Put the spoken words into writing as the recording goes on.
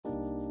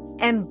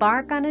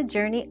Embark on a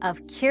journey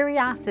of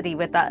curiosity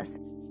with us.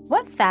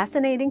 What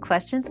fascinating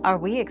questions are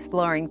we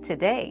exploring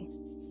today?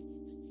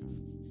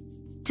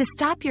 To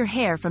stop your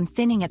hair from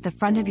thinning at the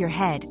front of your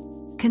head,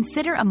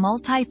 consider a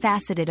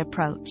multifaceted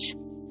approach.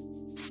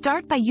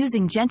 Start by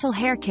using gentle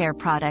hair care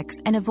products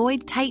and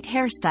avoid tight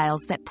hairstyles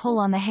that pull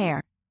on the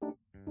hair.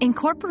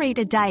 Incorporate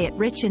a diet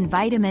rich in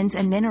vitamins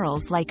and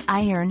minerals like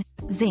iron,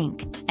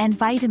 zinc, and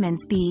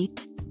vitamins B,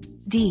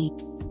 D,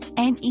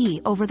 and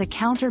E.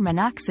 Over-the-counter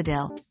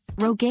minoxidil,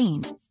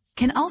 Rogaine,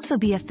 can also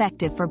be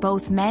effective for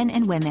both men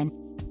and women.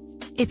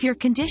 If your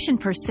condition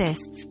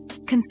persists,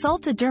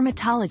 consult a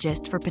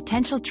dermatologist for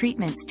potential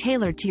treatments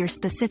tailored to your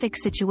specific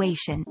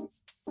situation.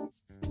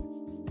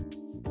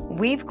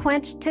 We've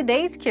quenched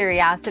today's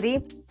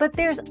curiosity, but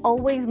there's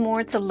always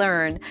more to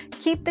learn.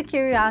 Keep the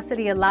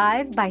curiosity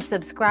alive by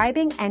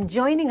subscribing and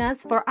joining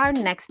us for our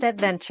next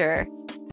adventure.